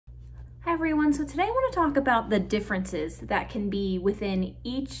Hi everyone, so today I want to talk about the differences that can be within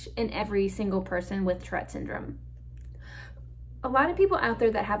each and every single person with Tourette syndrome. A lot of people out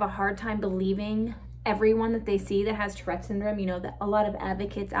there that have a hard time believing everyone that they see that has Tourette syndrome, you know, that a lot of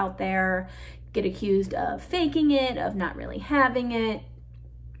advocates out there get accused of faking it, of not really having it,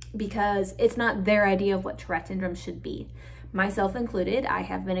 because it's not their idea of what Tourette syndrome should be. Myself included, I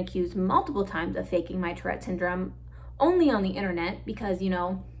have been accused multiple times of faking my Tourette syndrome only on the internet because, you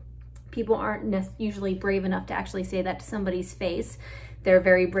know, people aren't usually brave enough to actually say that to somebody's face. They're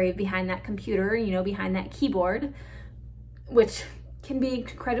very brave behind that computer, you know, behind that keyboard, which can be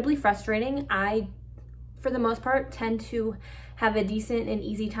incredibly frustrating. I, for the most part, tend to have a decent and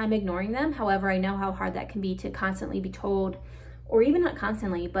easy time ignoring them. However, I know how hard that can be to constantly be told, or even not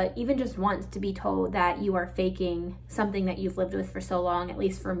constantly, but even just once to be told that you are faking something that you've lived with for so long. At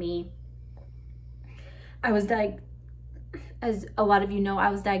least for me, as a lot of you know,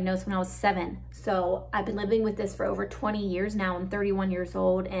 I was diagnosed when I was 7. So I've been living with this for over 20 years now. I'm 31 years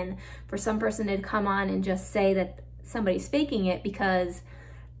old. And for some person to come on and just say that somebody's faking it because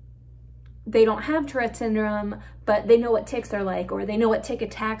they don't have Tourette syndrome, but they know what tics are like, or they know what tic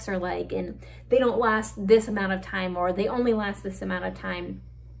attacks are like, and they don't last this amount of time, or they only last this amount of time.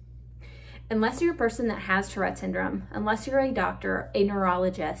 Unless you're a person that has Tourette syndrome, unless you're a doctor, a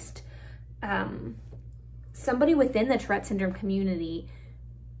neurologist, somebody within the Tourette syndrome community,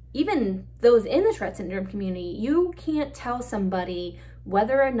 even those in the Tourette syndrome community, you can't tell somebody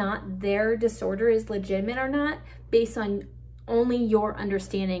whether or not their disorder is legitimate or not based on only your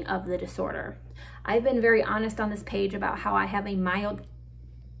understanding of the disorder. I've been very honest on this page about how I have a mild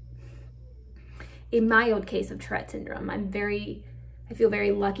case of Tourette syndrome. I feel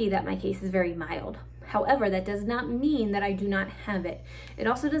very lucky that my case is very mild. However, that does not mean that I do not have it. It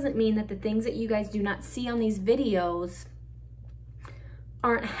also doesn't mean that the things that you guys do not see on these videos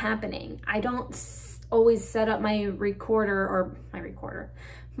aren't happening. I don't always set up my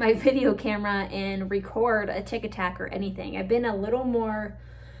video camera and record a tic attack or anything. I've been a little more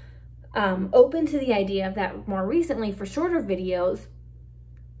open to the idea of that more recently for shorter videos,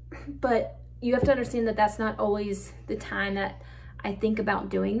 but you have to understand that that's not always the time that I think about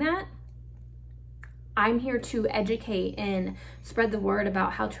doing that. I'm here to educate and spread the word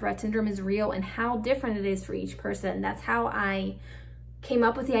about how Tourette syndrome is real and how different it is for each person. That's how I came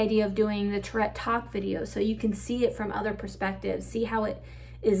up with the idea of doing the Tourette Talk video, so you can see it from other perspectives, see how it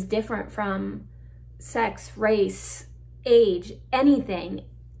is different from sex, race, age, anything.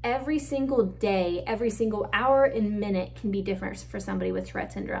 Every single day, every single hour and minute can be different for somebody with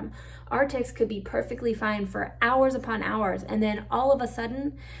Tourette syndrome. Our tics could be perfectly fine for hours upon hours, and then all of a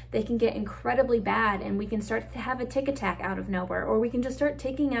sudden they can get incredibly bad and we can start to have a tic attack out of nowhere, or we can just start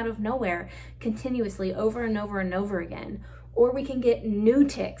ticking out of nowhere continuously over and over and over again, or we can get new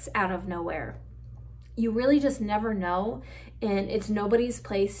tics out of nowhere. You really just never know, and it's nobody's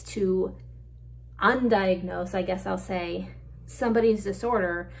place to undiagnose, I guess I'll say, somebody's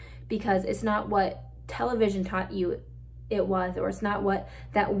disorder, because it's not what television taught you it was, or it's not what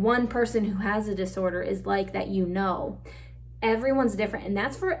that one person who has a disorder is like that you know. Everyone's different, and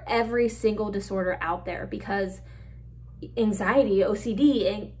that's for every single disorder out there, because anxiety,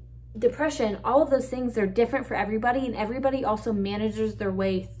 OCD, and depression, all of those things, they're different for everybody, and everybody also manages their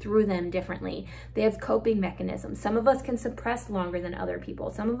way through them differently. They have coping mechanisms. Some of us can suppress longer than other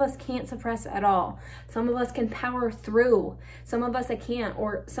people. Some of us can't suppress at all. Some of us can power through. Some of us can't,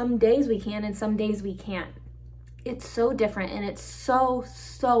 or some days we can and some days we can't. It's so different, and it's so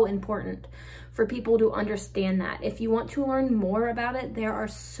important for people to understand that. If you want to learn more about it, there are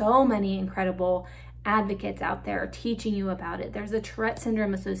so many incredible advocates out there teaching you about it. There's a Tourette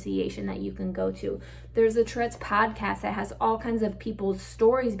Syndrome Association that you can go to. There's a Tourette's podcast that has all kinds of people's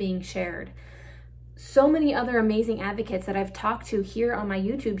stories being shared. So many other amazing advocates that I've talked to here on my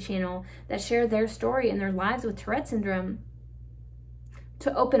YouTube channel that share their story and their lives with Tourette syndrome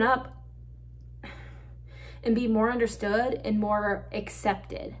to open up and be more understood and more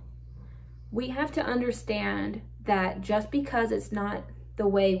accepted. We have to understand that just because it's not the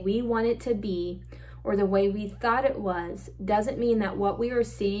way we want it to be or the way we thought it was, doesn't mean that what we are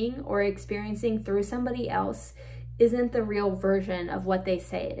seeing or experiencing through somebody else isn't the real version of what they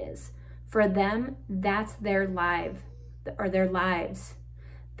say it is. For them, that's their lives.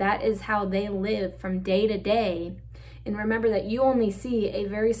 That is how they live from day to day. And remember that you only see a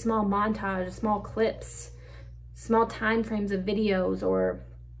very small montage, small clips, small time frames of videos or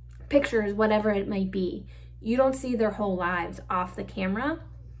pictures, whatever it might be. You don't see their whole lives off the camera.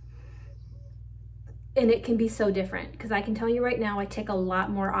 And it can be so different, because I can tell you right now, I tic a lot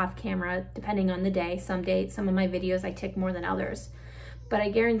more off camera depending on the day. Some of my videos I tic more than others. but I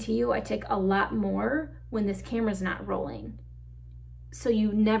guarantee you I take a lot more when this camera's not rolling. So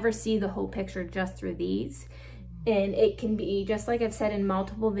you never see the whole picture just through these. And it can be, just like I've said in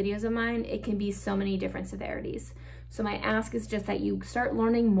multiple videos of mine, it can be so many different severities. So my ask is just that you start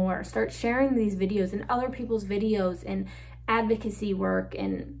learning more, start sharing these videos and other people's videos and advocacy work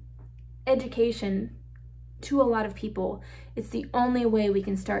and education to a lot of people. It's the only way we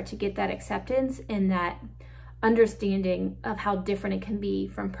can start to get that acceptance and that understanding of how different it can be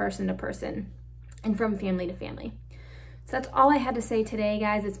from person to person and from family to family. So that's all I had to say today,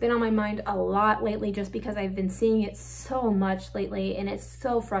 guys. It's been on my mind a lot lately just because I've been seeing it so much lately, and it's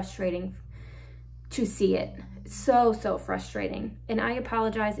so frustrating to see it. So frustrating. And I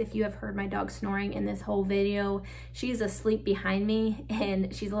apologize if you have heard my dog snoring in this whole video. She's asleep behind me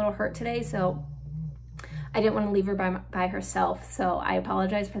and she's a little hurt today, so I didn't want to leave her by herself, so I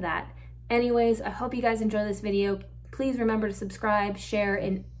apologize for that. Anyways, I hope you guys enjoy this video. Please remember to subscribe, share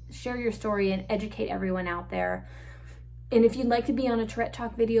your story, and educate everyone out there. And if you'd like to be on a Tourette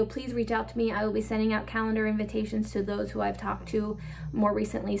Talk video, please reach out to me. I will be sending out calendar invitations to those who I've talked to more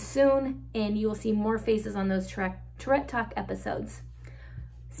recently soon, and you will see more faces on those Tourette Talk episodes.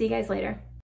 See you guys later.